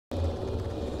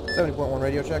70.1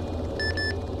 radio check.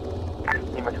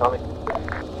 Lima Charlie.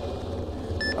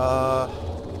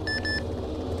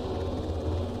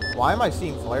 Why am I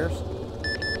seeing flares?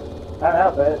 I don't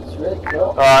know, but it's really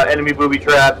cool. Enemy booby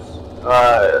traps.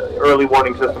 Early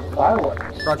warning system.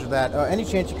 Fireworks. Roger that. Any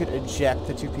chance you could eject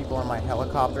the 2 people on my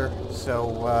helicopter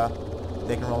so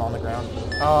they can roll on the ground?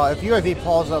 If UAV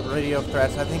pulls up radio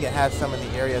threats, I think it has some in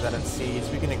the area that it sees.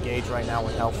 We can engage right now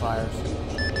with Hellfires.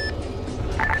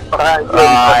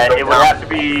 It would have to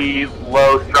be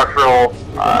low structural,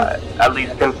 at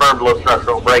least confirmed low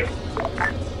structural break.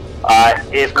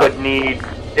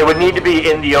 It would need to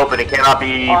be in the open. It cannot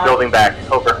be building back.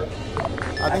 Over.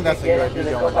 I think that's a UAV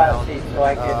going down. So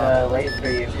I can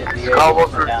laser you.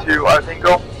 Skywalker 2, I think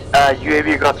go.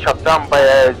 UAV got shut down by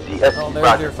a ZSC. Oh,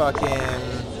 there's your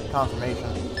fucking confirmation.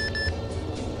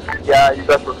 Yeah, you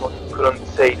guys couldn't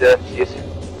say the ZSC.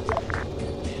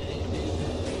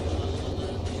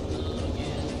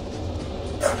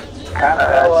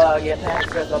 Get past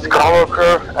Chris, I'll be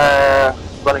Skywalker,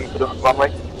 running to the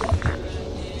runway.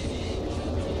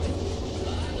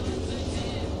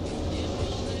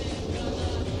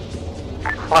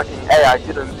 Fucking AI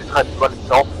didn't decide to run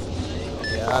itself.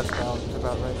 Yeah, that's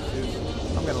about right too.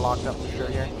 I'm getting locked up for sure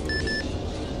here.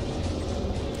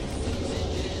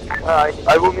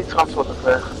 I will need some sort of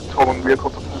towing vehicle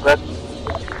to pull that.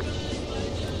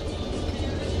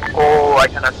 Oh, I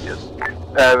cannot see us.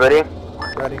 Ready?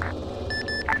 Ready.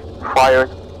 Fired.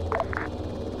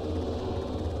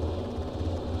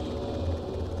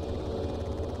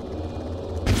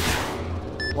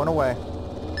 One away.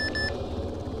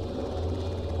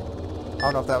 I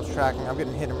don't know if that was tracking. I'm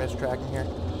getting hit or miss tracking here.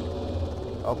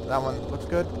 Oh, that one looks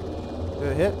good.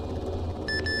 Did it hit?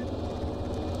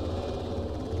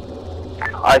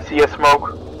 I see a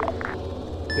smoke.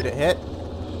 Did it hit?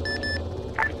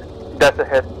 That's a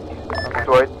hit. Okay.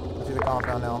 Destroyed. I see the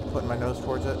compound now. I'm putting my nose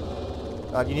towards it.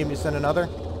 Do you need me to send another?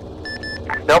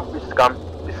 Nope, it's gone.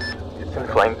 It's in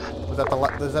flames. Was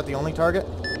that the only target?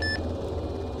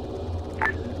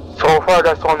 So far,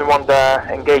 that's the only one that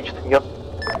engaged. Yep.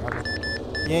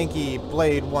 Okay. Yankee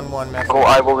Blade 1-1 message. So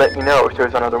I will let you know if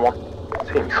there's another one.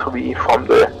 Seems to be from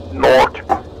the north.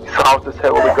 South is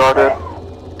heavily guarded.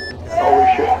 Holy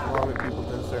shit. A lot of people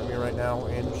to insert me right now,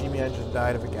 and Gman just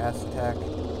died of a gas attack.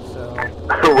 So.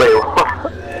 Wait.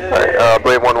 Alright,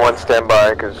 Blade 1-1 stand by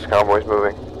because convoy's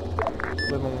moving.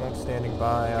 Blade 1-1 standing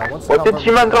by. Once What did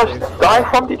Gman just die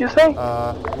from, did you say?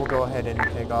 We'll go ahead and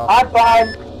take off. I'm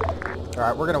fine.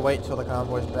 Alright, we're gonna wait until the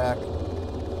convoy's back.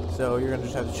 So you're gonna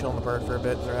just have to chill in the bird for a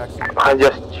bit, Zerax. I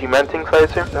just Gman things, I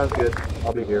assume? Sounds good.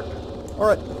 I'll be here.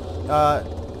 Alright.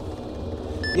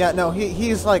 Yeah, no,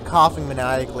 he's like coughing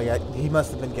maniacally. He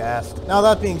must have been gassed. Now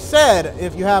that being said,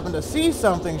 if you happen to see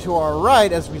something to our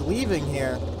right as we're leaving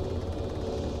here...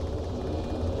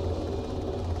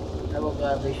 I will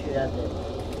gladly shoot at it.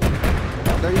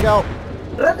 There you go.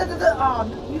 Oh,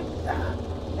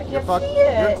 I can't see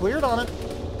it. You're cleared on it.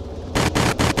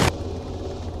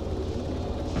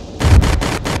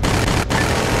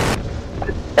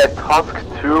 At Task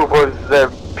 2 was the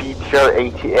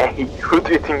BTR-88. Who do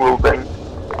you think will bang?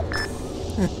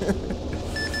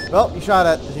 Well, you shot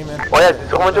at G-Man. Oh yeah, did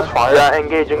someone just fire? Yeah,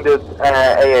 engaging the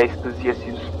AAs, the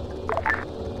ZSUs.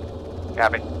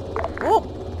 Copy. Oh.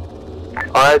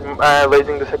 Alright,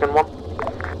 lasing the second one.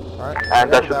 Alright.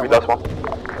 And that should be that one.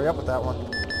 Hurry up with that one.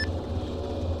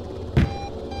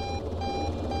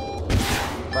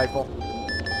 Rifle.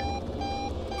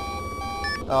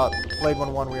 Blade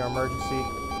 1-1, we are emergency.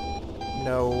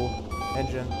 No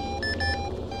engine.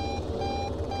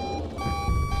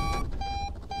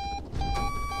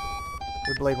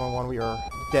 With Blade 1-1, we are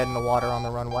dead in the water on the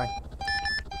runway.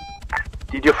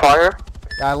 Did you fire?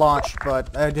 I launched,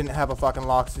 but I didn't have a fucking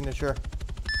lock signature.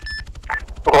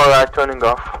 Alright, turning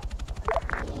off.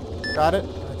 Got it,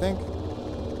 I think.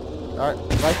 Alright,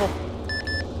 rifle.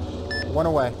 One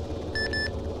away.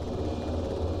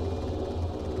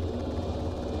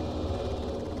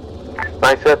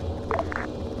 Nice hit.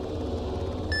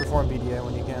 Perform BDA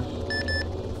when you can.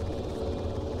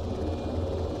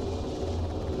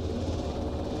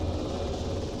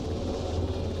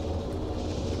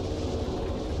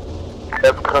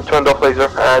 Yep, turned off laser.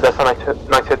 That's a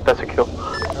nice hit. That's a kill.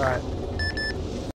 Alright.